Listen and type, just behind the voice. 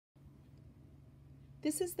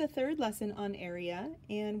This is the third lesson on area,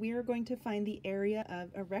 and we are going to find the area of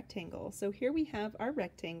a rectangle. So here we have our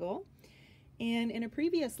rectangle, and in a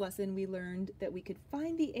previous lesson we learned that we could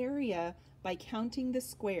find the area by counting the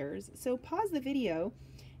squares. So pause the video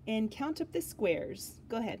and count up the squares.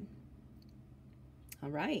 Go ahead. All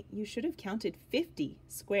right, you should have counted 50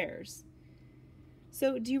 squares.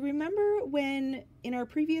 So do you remember when in our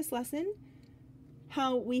previous lesson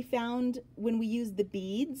how we found when we used the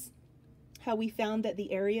beads, how we found that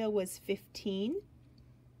the area was 15?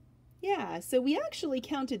 Yeah, so we actually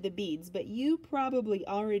counted the beads, but you probably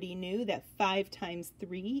already knew that 5 times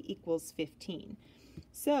 3 equals 15.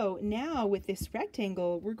 So now with this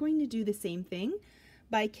rectangle, we're going to do the same thing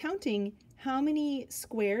by counting how many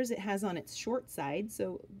squares it has on its short side.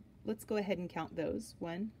 So let's go ahead and count those.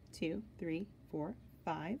 1, 2, 3, 4,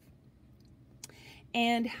 5.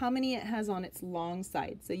 And how many it has on its long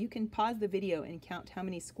side. So you can pause the video and count how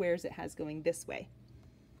many squares it has going this way.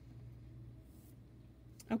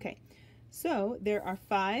 Okay, so there are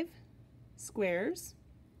 5 squares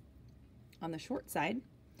on the short side,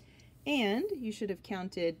 and you should have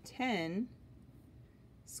counted 10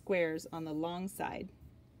 squares on the long side.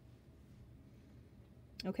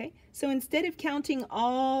 Okay, so instead of counting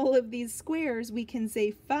all of these squares, we can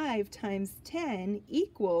say 5 times 10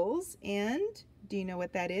 equals, and do you know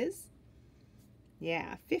what that is?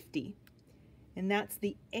 Yeah, 50. And that's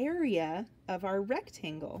the area of our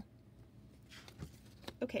rectangle.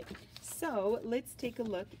 Okay, so let's take a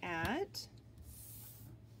look at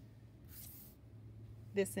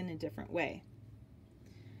this in a different way.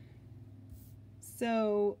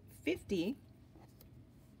 So 50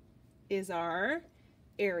 is our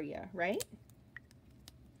area, right?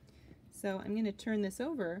 So I'm going to turn this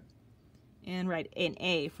over and write an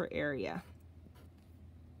A for area.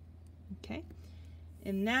 Okay,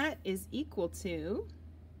 and that is equal to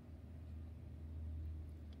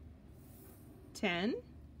 10,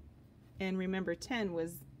 and remember 10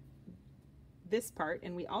 was this part,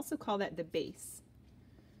 and we also call that the base.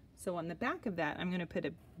 So on the back of that, I'm going to put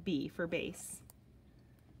a B for base,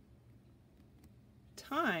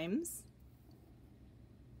 times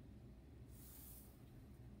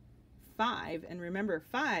 5, and remember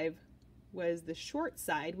 5 was the short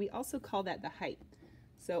side. We also call that the height.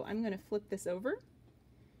 So I'm going to flip this over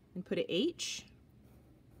and put a H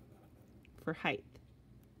for height.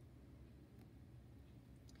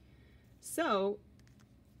 So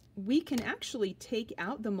we can actually take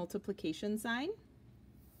out the multiplication sign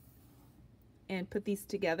and put these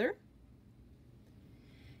together.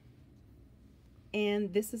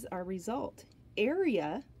 And this is our result.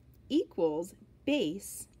 Area equals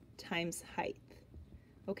base times height.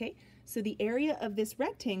 Okay, so the area of this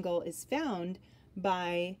rectangle is found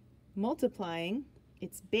by multiplying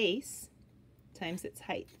its base times its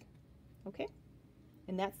height. Okay,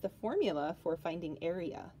 and that's the formula for finding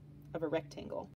area of a rectangle.